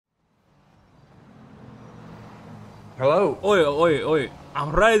Hello. Oye.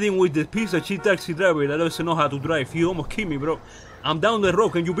 I'm riding with the piece of shit taxi driver that doesn't know how to drive. He almost killed me, bro. I'm down the road.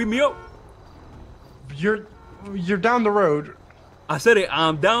 Can you pick me up? You're down the road. I said it.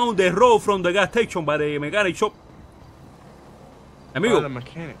 I'm down the road from the gas station by the mechanic shop. Amigo. The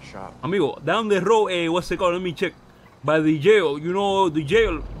mechanic shop. Amigo, down the road, what's it called? Let me check. By the jail. You know the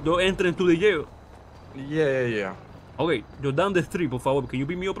jail? The entrance to the jail. Yeah. Okay, yo down the street, por favor. Can you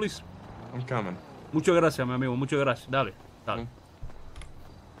pick me up, please? I'm coming. Muchas gracias, mi amigo. Muchas gracias. Dale.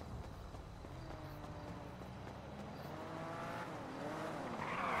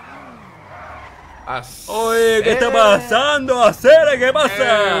 Oye, ¿qué está pasando? Acere, ¿qué pasa?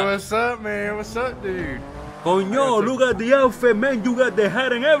 Hey, what's up, man? What's up, dude? Coño, look at the outfit, man. You got the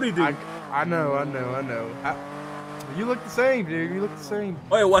hat and everything. I know. You look the same, dude. You look the same.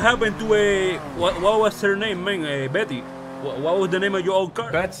 Oye, what happened to what was her name, man? Betty. What was the name of your old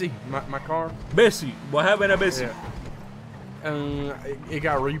car? Betsy, my car. Bessie. What happened to Bessie? Yeah. It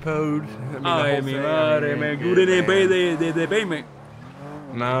got repoed. Ay, mi madre, man. You didn't pay the payment.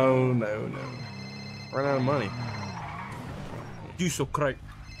 No. Ran out of money. Jesus Christ.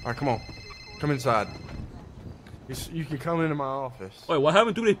 All right, come on. Come inside. You can come into my office. Wait, what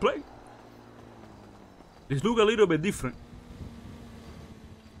happened to this place? This look a little bit different.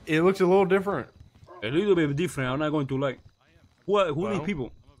 It looks a little different. A little bit different. I'm not going to lie. Who these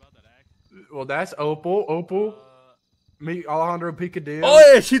people? Well, that's Opal. Me, Alejandro Picadillo.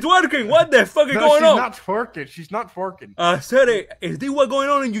 Oh, yeah, she's working. What the fuck is going on? She's not twerking. I said it. Is this what's going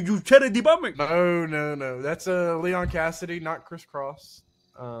on in your charity department? No. That's Leon Cassidy, not Crisscross.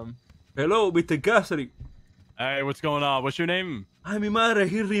 Hello, Mr. Cassidy. Hey, what's going on? What's your name? Ay, mi madre,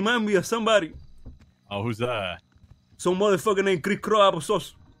 he remind me of somebody. Oh, who's that? Some motherfucker named Crisscross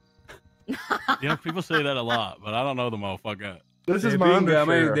applesauce. You know, people say that a lot, but I don't know the motherfucker. This is my undershare.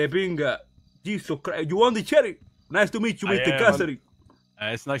 Man, the pinga. Jesus Christ. You want the cherry? Nice to meet you, Mr. Cassidy.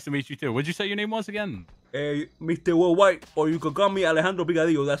 It's nice to meet you, too. What'd you say your name was again? Mr. Worldwide, or you can call me Alejandro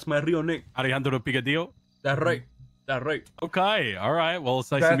Picadillo. That's my real name. Alejandro Picadillo? That's right. Okay, all right. Well,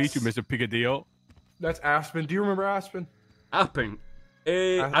 it's nice to meet you, Mr. Picadillo. That's Aspen. Do you remember Aspen? Aspen.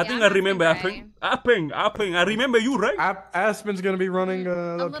 I think I remember Aspen. Aspen. I remember you, right? Aspen's going to be running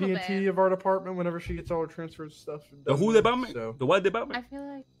the P&T of our department whenever she gets all her transfers and stuff. The who department? So. The what department? I feel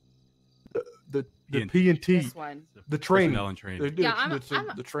like the P&T. This one. The training. The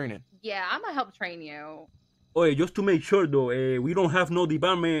training. Yeah, I'm gonna help train you. Oh, yeah, just to make sure though, we don't have no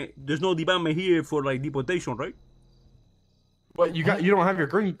department. There's no department here for like deportation, right? But you don't have your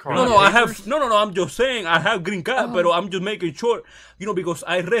green card. No, I have. No. I'm just saying I have green card, but I'm just making sure, because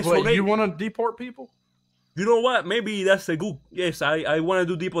I resonate. Wait, you want to deport people? You know what? Maybe that's a good. Yes, I want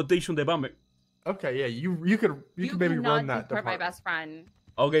to do deportation department. Okay, yeah, you could maybe run that department. My best friend.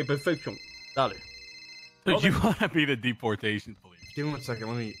 Okay, perfection. Dale. So you want to be the deportation police? Give me 1 second.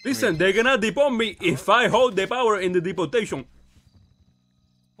 Let me. Listen, they're gonna deport me if I hold the power in the deportation.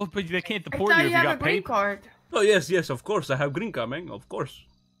 Well, but they can't deport you if you got paper. Card. Oh, yes, of course. I have green card, man. Of course.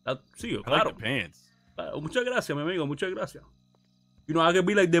 Sí, I like the pants. Muchas gracias, mi amigo. Muchas gracias. I can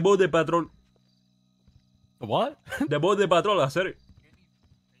be like the border patrol. The what? The border patrol, I said it.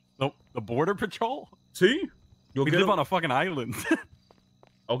 The border patrol? Sí. We live on a fucking island.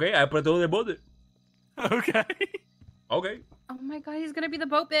 Okay, I patrol the border. Okay. Oh my god, he's gonna be the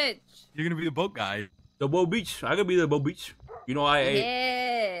boat bitch. You're gonna be the boat guy. The boat beach. I can be the boat beach.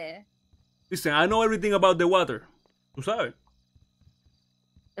 Yeah. Listen, I know everything about the water. Tú sabes.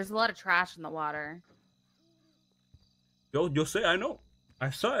 There's a lot of trash in the water. Yo say I know. I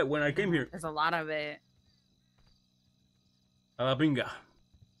saw it when I came here. There's a lot of it. A la pinga.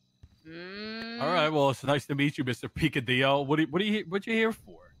 All right, well, it's nice to meet you, Mr. Picadillo. What you here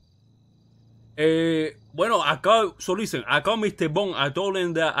for? Bueno, I called Mr. Bond. I told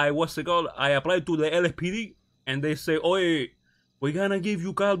him that I applied to the LSPD, and they say, "Oh, we're gonna give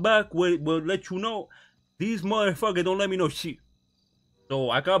you call back. We'll let you know." These motherfuckers don't let me know shit. So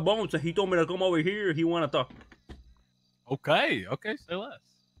I called Bones, and he told me to come over here. He wanna talk. Okay, say less.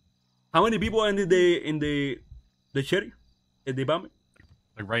 How many people are in the cherry? In the department?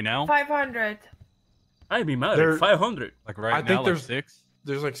 Like right now? 500. I'd be mad. 500. Like right now, like 6?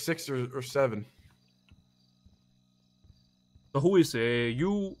 There's like 6 or 7. So who is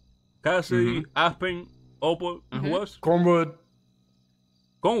you, Cassidy, Aspen, Opal, and who else? Cornwood.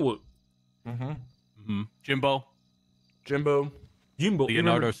 Jimbo.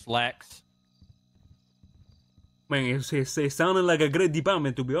 Leonardo Slacks. Man, it sounded like a great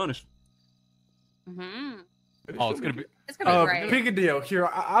department, to be honest. Oh, it's gonna be great. Picadillo here.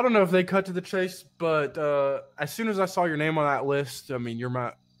 I don't know if they cut to the chase, but as soon as I saw your name on that list, I mean, you're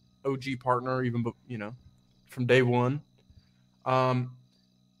my OG partner, even from day one.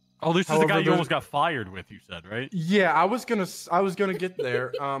 Oh, this is the guy you almost got fired with. You said, right? Yeah, I was gonna get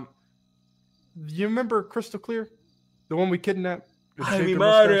there. You remember Crystal Clear, the one we kidnapped?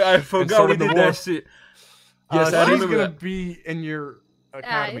 I forgot we did that shit. Yes, I remember. She's gonna be in your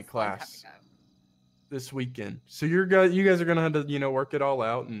academy class this weekend. So you guys are gonna have to work it all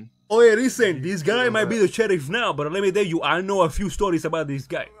out. And listen, this guy might be the sheriff now, but let me tell you, I know a few stories about this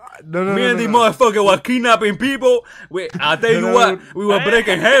guy. No, Me and the motherfucker were kidnapping people. I tell you what, we were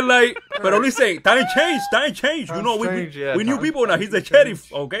breaking headlight. But listen, time changed. We knew people now. He's the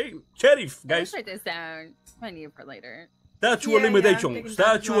sheriff, okay? Sheriff, guys. Let's write this down. I need it for later. Statue of limitation.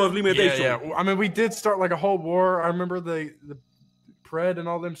 Statue of limitation. Yeah. I mean, we did start like a whole war. I remember the Pred and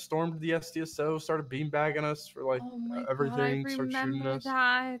all them stormed the SDSO, started beanbagging us for like everything, started shooting us.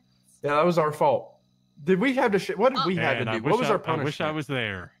 That. Yeah, that was our fault. Did we have to? What did we have to do? What was our punishment? I wish I was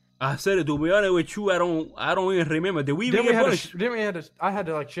there. I said it. To be honest with you, I don't even remember. Did we even get punished? I had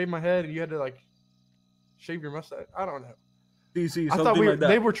to like shave my head, and you had to like shave your mustache. I don't know. DC, I thought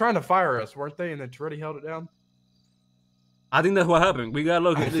they were trying to fire us, weren't they? And then Toretti held it down. I think that's what happened. We got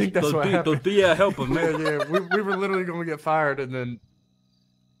lucky. I think that's what happened. Tortilla help us, man. Yeah. We were literally going to get fired, and then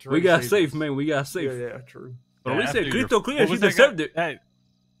Toretti we got safe, man. We got safe. Yeah, true. But we said crystal clear. She deserved it. Hey.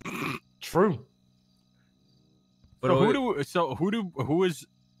 True. But so who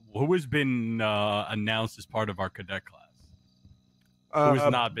has been announced as part of our cadet class? Who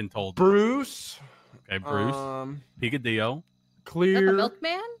has not been told? Bruce. Okay, Bruce. Picadillo. Clear. Is that the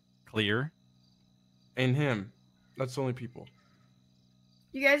milkman? Clear. And him. That's the only people.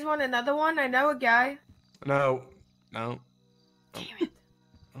 You guys want another one? I know a guy. No. Damn it.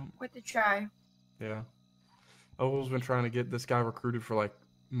 Worth a try. Yeah. Oval's been trying to get this guy recruited for like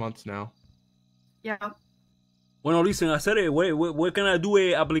months now. Yeah. Well, listen, I said it. Where can I do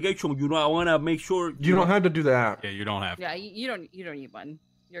a application? I want to make sure. You don't have to do that. Yeah, you don't have to. Yeah, you don't need one.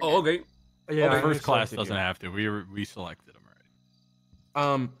 You're good. Okay. Yeah, the first class doesn't have to. We selected them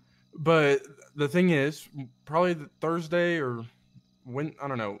already. But the thing is, probably the Thursday or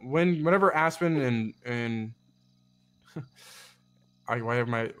whenever Aspen and I'm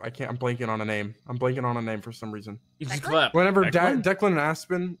blanking on a name. I'm blanking on a name for some reason. Whenever Declan and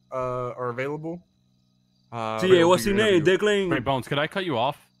Aspen are available. What's his name? Declan. Wait, Bones, could I cut you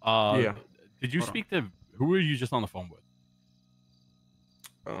off? Yeah. Did you speak to who were you just on the phone with?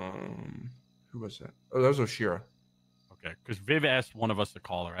 Who was that? Oh, that was Oshira. Okay, because Viv asked one of us to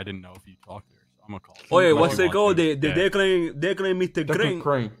call her. I didn't know if you talked to her, so I'm gonna call her. Oh yeah, what's it called? The Declan Mr.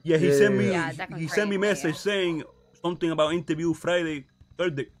 Crane. Yeah, he sent me message saying something about interview Friday,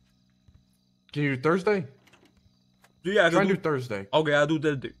 Thursday. Can you do Thursday? Yeah, try to do Thursday. Okay, I'll do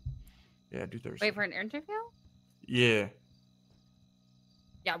Thursday. Yeah, do Thursday. Wait for an interview? Yeah.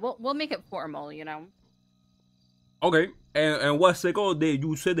 Yeah, we'll make it formal, Okay, and what's it called?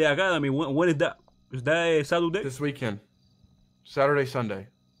 You said the academy. When is that? Is that Saturday? This weekend. Saturday, Sunday.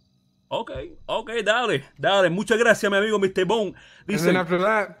 Okay, dale. Muchas gracias, mi amigo Mr. Bone. Listen, and then after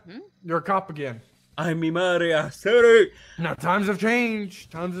that, you're a cop again. Ay, mi madre, hacer it. Now, times have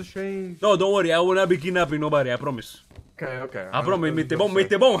changed. No, don't worry. I will not be kidnapping nobody. I promise. Okay. I promise,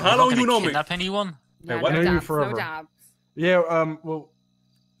 Mr. Bone. How long you know me? Kidnap anyone? Yeah, I know you forever. No jobs. Yeah. Well,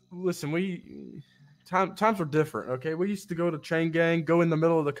 listen. Times were different. Okay, we used to go to Chain Gang, go in the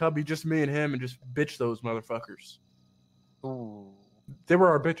middle of the cubby, just me and him, and just bitch those motherfuckers. Ooh. They were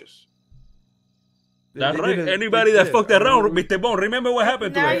our bitches. That's right. Anybody that fucked around, Mr. Bone, remember what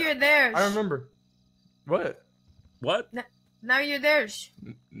happened to Now her? you're theirs. I remember. What? Now you're theirs.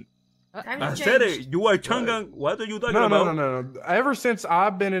 I said it. You are Changang. What are you talking about? No. Ever since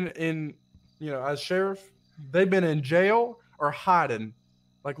I've been in as sheriff, they've been in jail or hiding,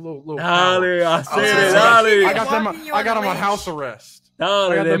 like little. Dale, I said it. Dale. I got them on house arrest.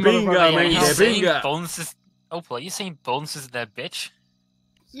 Dale, de pinga, man, de pinga. Are you saying Bones is that bitch?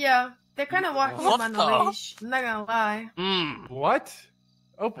 Yeah, they're kind of walking him on the leash. I'm not gonna lie. What?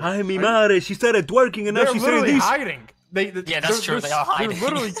 Oh, ay, mi madre. She started twerking and now she's saying this. Hiding. Yeah, that's true. They are hiding.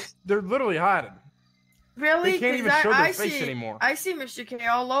 They're literally hiding. Really? They can't even show their face anymore. I see Mr. K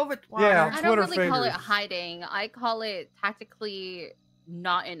all over Twitter. Yeah, I don't really call it hiding. I call it tactically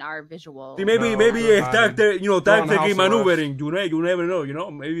not in our visual. See, maybe it's tactic maneuvering. You never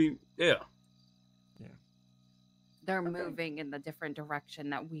know. Maybe, yeah. They're moving in the different direction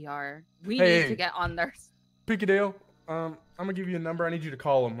that we are. We need to get on their. Picadillo, I'm gonna give you a number. I need you to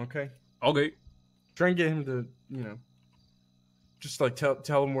call him, okay? Okay. Try and get him to, just like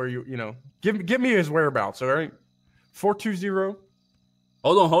tell him where give me his whereabouts, all right? 420.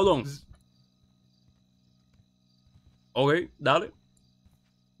 Hold on. Okay, dale.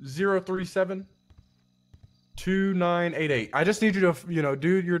 037 2988. I just need you to,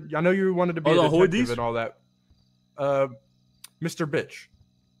 dude. I know you wanted to be Hold a on, who are detective these? and all that. Mr. Bitch.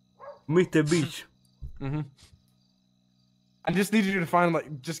 Mr. Beach. Mm-hmm. I just need you to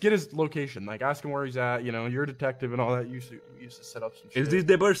find just get his location. Like, ask him where he's at. You're a detective and all that. You used to set up some shit. Is this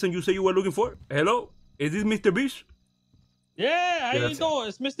the person you say you were looking for? Hello? Is this Mr. Beach? Yeah, how you that's doing?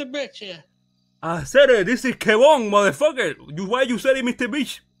 It's Mr. Bitch here. I said it. This is Kevon, motherfucker. Why you said it, Mr.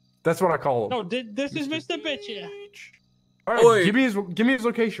 Beach? That's what I call him. No, this is Mr. Bitch here. All right, Oi. give me his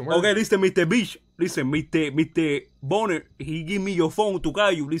location. Where Okay, listen, Mr. Beach. Listen, Mr. Bonner, he give me your phone to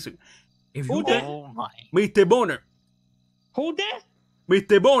call you. Listen, if you Who can, Oh my. Mr. Bonner, Who that?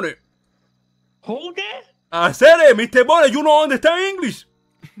 Mr. Bonner. Who that? I said it, Mr. Bonner. You don't understand English.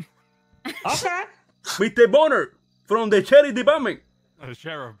 Okay. Mr. Bonner from the sheriff department.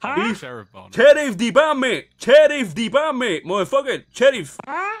 Sheriff. Huh? Sheriff Bonner. Sheriff department, motherfucker, sheriff.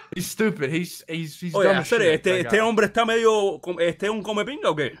 He's stupid. He's Oye, dumb as hacer shit. that este guy. hombre está medio, este es un comepinga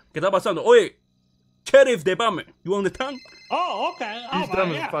o qué? ¿Qué está pasando? Oye, sheriff department, you understand? Oh, okay. He's All dumb right,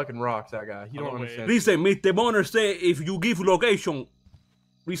 as yeah. fucking rocks. That guy. You don't Oh, wait. understand. Listen, Mr. Bonner say if you give location,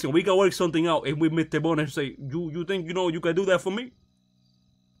 listen, we can work something out. If we Mr. Bonner say, you think you can do that for me?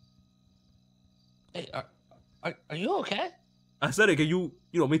 Hey, are you okay? I said it. Can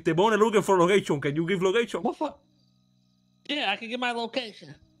Mr. Bonner looking for location? Can you give location? What for? Yeah, I can get my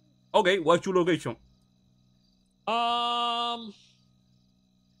location. Okay, what's your location?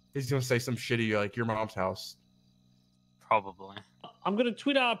 He's gonna say some shitty like your mom's house. Probably. I'm gonna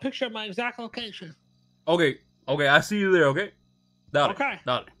tweet out a picture of my exact location. Okay, I see you there. Okay, dale, Okay.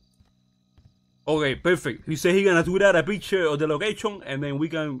 dale. Okay, perfect. He said he gonna tweet out a picture of the location, and then you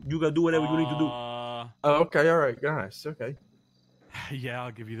can do whatever you need to do. Oh, okay, all right, nice, okay. Yeah,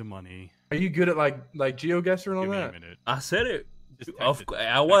 I'll give you the money. Are you good at like GeoGuessr and all Give me a that? minute. I said it. Just text Of it. course,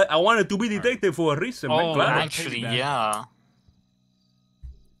 I wanted to be detective for a reason, man. Oh, Claro. actually, Piggyback. yeah.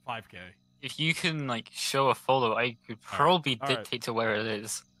 5K. If you can show a photo, I could probably Alright. dictate to where it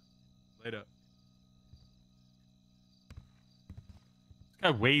is. Later. This guy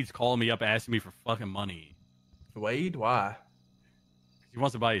Wade's calling me up asking me for fucking money. Wade, why? He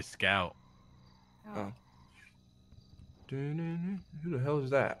wants to buy a scout. Oh. Who the hell is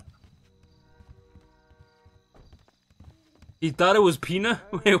that? He thought it was Pina?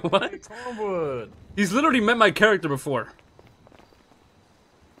 Wait, what? Cornwood. He's literally met my character before.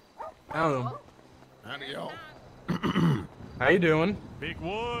 I don't know. Howdy, y'all. How you doing? Big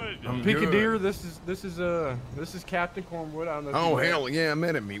Wood. I'm Picadillo, good. this is Captain Cornwood. I don't know. if Oh, you know. hell yeah, I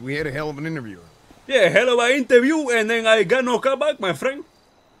met him. We had a hell of an interview. Yeah, hell of an interview, and then I got no callback, my friend.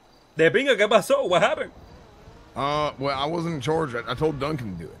 De pinga, ¿qué pasó? What happened? Well, I wasn't in charge. I told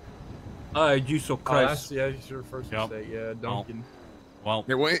Duncan to do it. Ay, Jesus Oh, Christ. that's your first Yep. mistake. Yeah, Duncan. Well,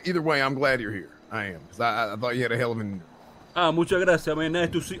 Yeah, well, either way, I'm glad you're here. I am. Because I thought you had a hell of an interview. Ah, muchas gracias, man. Nice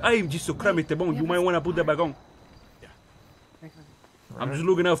to see. Ay, Jesus Christ, Mr. Bone, you might want to put that back on. I'm just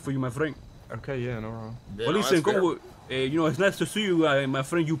looking out for you, my friend. Okay, yeah, no wrong. Yeah, Well, no, listen, that's fair. como, it's nice to see you, my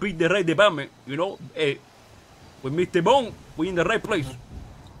friend. You picked the right department, with Mr. Bone, we in the right place.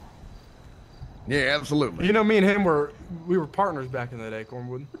 Yeah, absolutely. You know, me and him we were partners back in the day,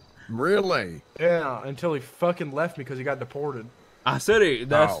 Cornwood. Really? Yeah, until he fucking left me because he got deported. I said it.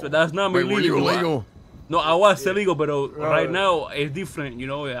 That's Oh. that's not me Wait, were you legal. illegal? No, I was illegal, but right Right. now it's different.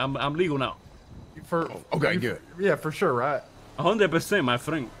 I'm legal now. Okay, good. Yeah, for sure, right? 100%, my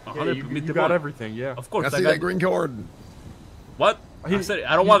friend. Yeah, 100%. you Mr. got Bone. everything, yeah. Of I course, I see got that green card. What? He- I said it.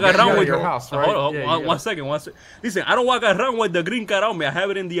 I don't you walk got- around you got with your house, right? Hold on, Yeah, one you got- second. Listen, I don't walk around with the green card on me. I have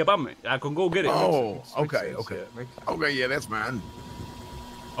it in the apartment. I can go get it. Oh, Makes okay, sense, okay. yeah, makes sense. Okay, yeah, that's fine.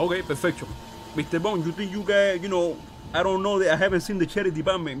 Okay, perfection. Mr. Bone, you think you guys, I don't know that I haven't seen the charity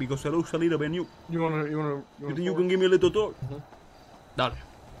department because it looks a little bit new. You wanna You think you can give me a little tour? Dale.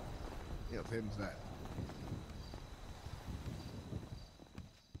 Yeah, Tim's that.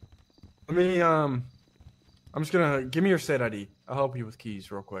 Let me I'm just gonna give me your state ID. I'll help you with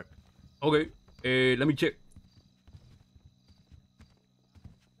keys real quick. Okay, let me check.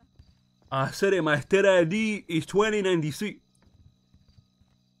 I said it, my state ID is 2096.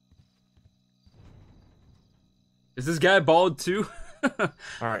 Is this guy bald too? All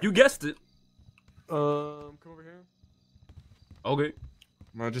right. You guessed it. Come over here. Okay.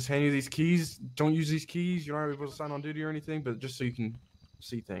 I'm gonna just hand you these keys. Don't use these keys. You're not able to sign on duty or anything, but just so you can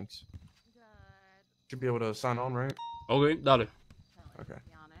see things. Should be able to sign on, right? Okay, dale. Okay.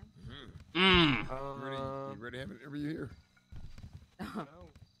 Mm. You ready to have an interview here?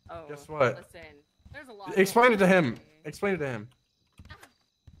 Oh, Guess what? Listen, there's a lot. Explain it to him. Explain it to him.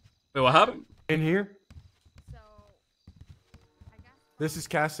 Wait, what happened? In here, So, I guess this is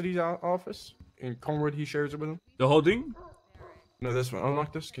Cassidy's office. in Cornwood, he shares it with him. The whole thing? No, this one.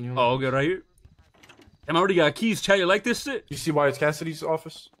 Unlock this. Can you unlock Oh, okay, right here. Damn, I already got keys, chat. You like this shit? You see why it's Cassidy's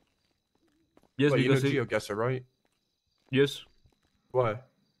office? Yes, Wait, you know because GeoGuessr, right? yes, Why?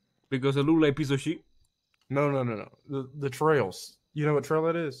 because it look like piece of shit. No. The trails. You know what trail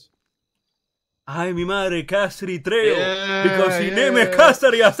that is? Ay, mi madre, Cassidy Trail. Yeah, because his name is yeah.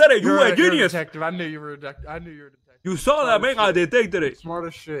 Cassidy. I said it. You You're a you're genius. detective. I knew you were a detective. I knew you were a detective. You saw that, man. I detected it. Smart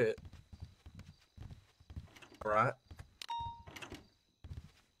as shit. All right.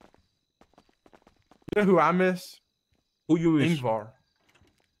 You know who I miss? Who you miss? Ingvar.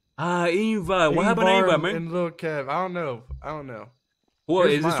 Ah, Ingvar. What happened to Ingvar, man? And Lil Kev. I don't know. What,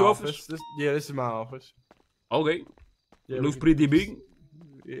 Here's is this my your office? Yeah, this is my office. Okay. Yeah, Looks pretty big.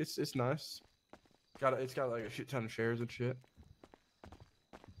 It's nice. It's got like a shit ton of chairs and shit.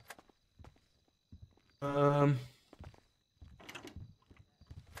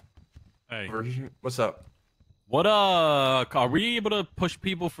 Hey, What's up? what are we able to push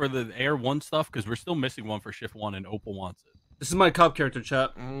people for the Air 1 stuff? Because we're still missing one for Shift 1 and Opal wants it. This is my cop character,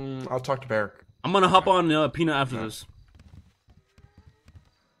 chat. I'll talk to Barrick. I'm gonna hop on Peanut after this.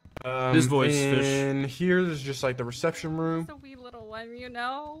 This voice, fish. And here is just like the reception room. It's a wee little one, you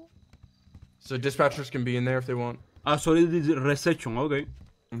know. So dispatchers can be in there if they want. Ah, so this is reception, okay.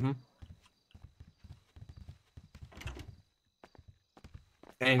 Mm-hmm.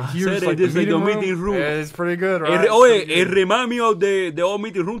 And I here's said like it is the like the meeting meeting room. Yeah, it's pretty good, right? It reminds me of the old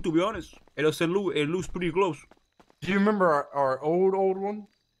meeting room, to be honest. It looks pretty close. Do you remember our old one?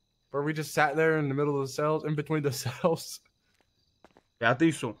 Where we just sat there in the middle of the cells, in between the cells? Yeah, I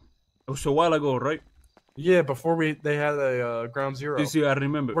think so. It was a while ago, right? Yeah, before they had a ground zero. This year, I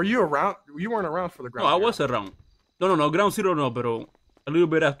remember. Were you around? You weren't around for the ground No, zero. I was around. No, ground zero no, but a little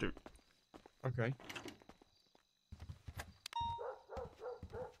bit after. Okay.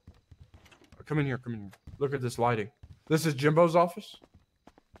 Come in here. Look at this lighting. This is Jimbo's office.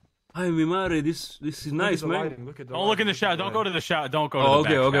 Ay, mi madre, this is nice, man. Lighting. Look at the Don't look in the shower. Don't go to the shower. Don't go to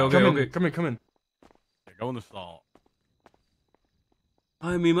the okay, back okay, shower. okay. Come in. Yeah, go in the stall.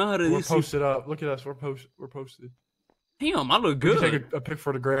 Ay, mi madre, We're this is... posted up. Look at us. We're posted. Damn, I look We can good. take a pic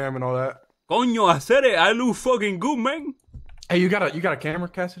for the gram and all that. Coño, I said it. I look fucking good, man. Hey, you got a camera,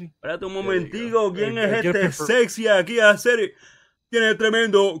 Cassidy? Espérate un There you momentico. go. ¿Quién Get a es este pic for- sexy aquí a hacer it? Tiene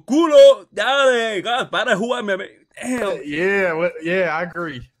tremendo culo. Dale, para de jugarme. Man. Damn. Yeah, I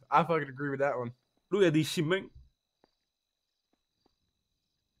agree. I fucking agree with that one. Look at this shit, man.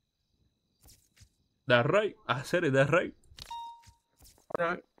 That's right. I said it. That's right.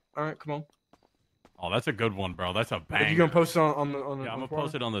 All right, come on. Oh, that's a good one, bro. That's a banger. You gonna post it on the Yeah, I'm on gonna the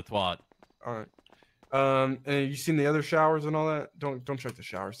post it on the twat. All right. And you seen the other showers and all that? Don't check the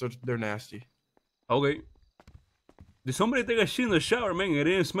showers. They're nasty. Okay. Did somebody take a shit in the shower, man? It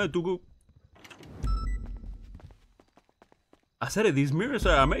didn't smell too good. I said it. These mirrors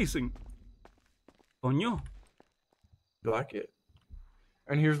are amazing. Coño. You like it?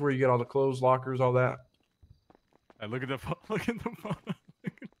 And here's where you get all the clothes, lockers, all that. Hey, look at the look at the photo.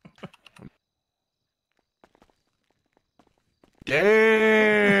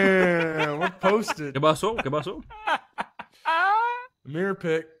 Damn, we're posted. ¿Qué pasó? ¿Qué pasó? Mirror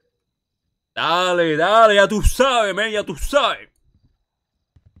pic. Dale, ya tú sabes, man, ya tú sabes.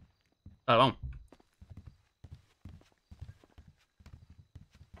 Dale, vamos.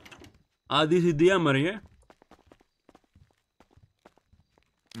 Ah, this is the armory, eh?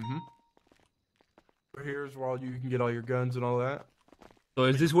 Here's where you can get all your guns and all that. So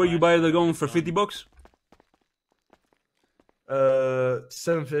is this where you buy the gun for $50?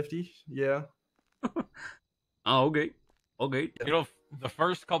 $750. Yeah. Ah, okay. Okay. You know, the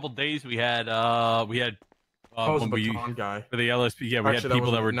first couple days we had I was a when we baton guy. for the LSP. Yeah, we Actually, had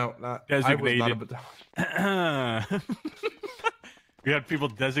people that were no, not designated. I was not a baton. We had people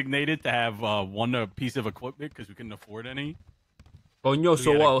designated to have one piece of equipment because we couldn't afford any. Coño, So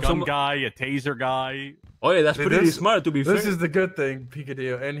so we had a wow. gun guy, a taser guy. Oh yeah, that's Dude, pretty this- smart to be fair. This is the good thing,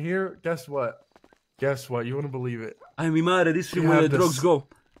 Picadillo. And here, guess what? Guess what? You wouldn't believe it. Ay, mi madre, this is You where have the drugs this- go.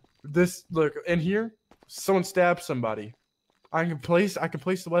 This look, and here, someone stabbed somebody. I can place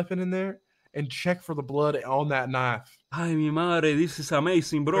the weapon in there and check for the blood on that knife. Ay, mi madre, this is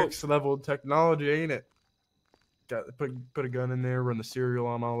amazing, bro. Next level technology, ain't it? Got put a gun in there, run the serial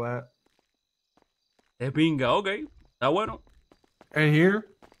on all that. De pinga, okay. Está bueno. And here,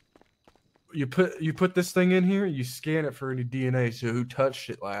 you put this thing in here, you scan it for any DNA, so who touched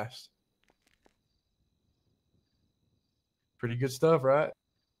it last. Pretty good stuff, right?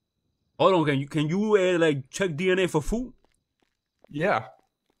 Hold on, can you like check DNA for food? Yeah.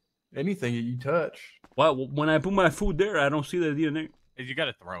 Anything that you touch. Well, when I put my food there, I don't see the DNA. You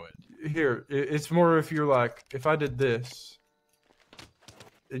gotta throw it. Here, it's more if you're like, if I did this,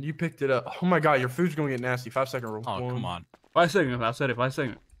 and you picked it up. Oh my god, your food's gonna get nasty. 5-second rule. Oh, come on. 5 seconds. I said it. 5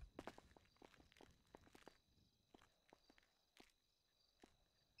 seconds.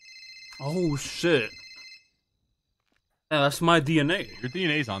 Oh shit. Yeah, that's my DNA. Your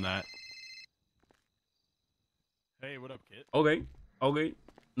DNA's on that. Hey, what up, kid? Okay. Okay.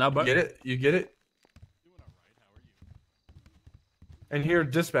 Not bad. Get it? You get it? Doing all right. How are you? And here,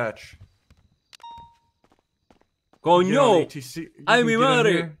 dispatch. Coño. ATC. You Ay, can mi get in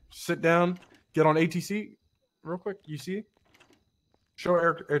madre. here, sit down. Get on ATC real quick. You see? Show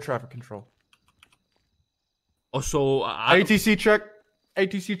air traffic control. Oh, so ATC check.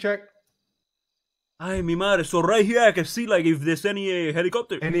 ATC check. Ay, mi madre. So right here I can see like if there's any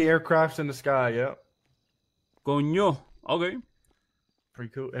helicopter. Any aircrafts in the sky, yeah. Coño. Okay.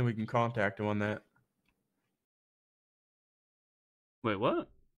 Pretty cool. And we can contact him on that. Wait, what?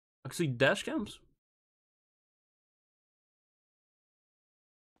 I can see dash cams?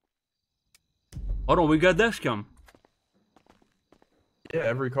 Hold on, we got dash cam. Yeah,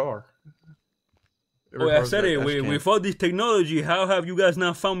 every car. Oh, I said it. With all this technology, how have you guys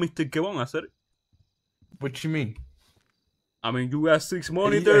not found Mr. Kebon? I said it. What you mean? I mean, you got 6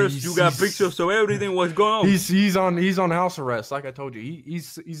 monitors, you got pictures of everything. What's going on? He's on house arrest, like I told you.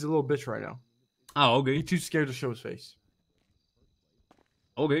 He's a little bitch right now. Oh, okay. He's too scared to show his face.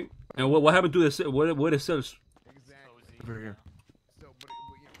 Okay. And what happened to the what it says? Over here.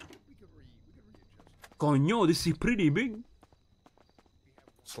 Coño, this is pretty big.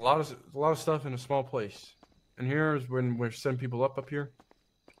 It's a lot of stuff in a small place. And here is when we send people up here.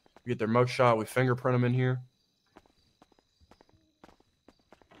 We get their mug shot. We fingerprint them in here.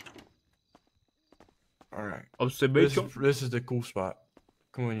 All right. Observation. This is the cool spot.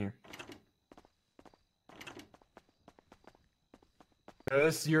 Come in here.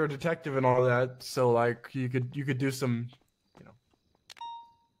 You're a detective and all that, so like you could do some, you know,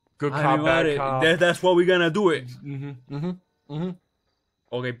 good cop, bad cop. That's what we're gonna do it.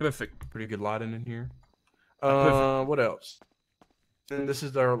 Okay, perfect. Pretty good lighting in here. What else? And this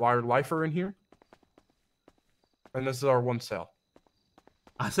is our lifer in here. And this is our one cell.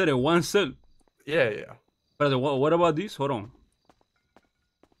 I said it, one cell. Yeah. But what about this? Hold on.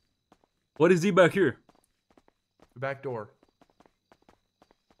 What is it back here? The back door.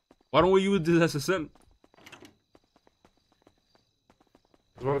 Why don't we use this as a cell?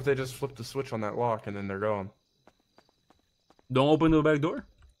 What if they just flip the switch on that lock and then they're gone? Don't open the back door?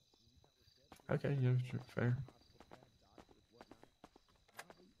 Okay, yeah, sure, fair.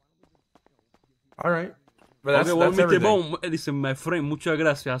 All right. But that's, okay, well, that's Mr. everything. Bone, listen, my friend, muchas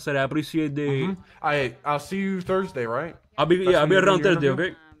gracias. I said I appreciate the... I'll see you Thursday, right? I'll be around Thursday,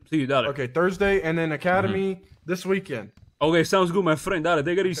 okay? See you, dale. Okay, Thursday and then Academy this weekend. Okay, sounds good, my friend. Dale,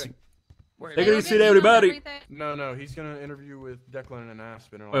 take it easy. Wait, Take it easy, everybody. No, he's gonna interview with Declan and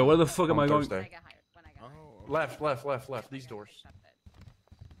Aspen. Wait, where the fuck am I going? Thursday. Left. These doors.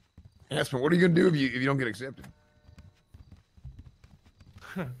 Aspen, what are you gonna do if you don't get accepted?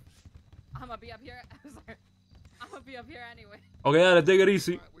 I'm gonna be up here. I'm sorry. I'm gonna be up here anyway. Okay, dale, take it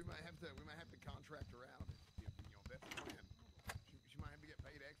easy. We might have to contract her out. That's the plan. She might have to get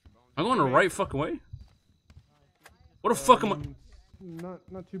paid extra bonus. I'm going the right fucking way. What the fuck am I?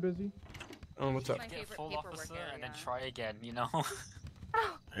 Not too busy. What's up? Get full officer and then try again, you know?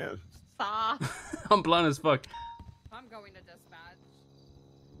 Yeah. Stop. I'm blind as fuck. I'm going to dispatch.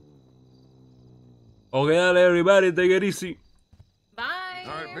 Okay, dale, everybody, take it easy. Bye.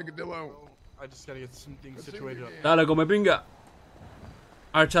 All right, Picadillo. I just gotta get some things situated up. Dale, come pinga.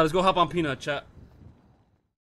 Alright, chat, let's go hop on Peanut, chat.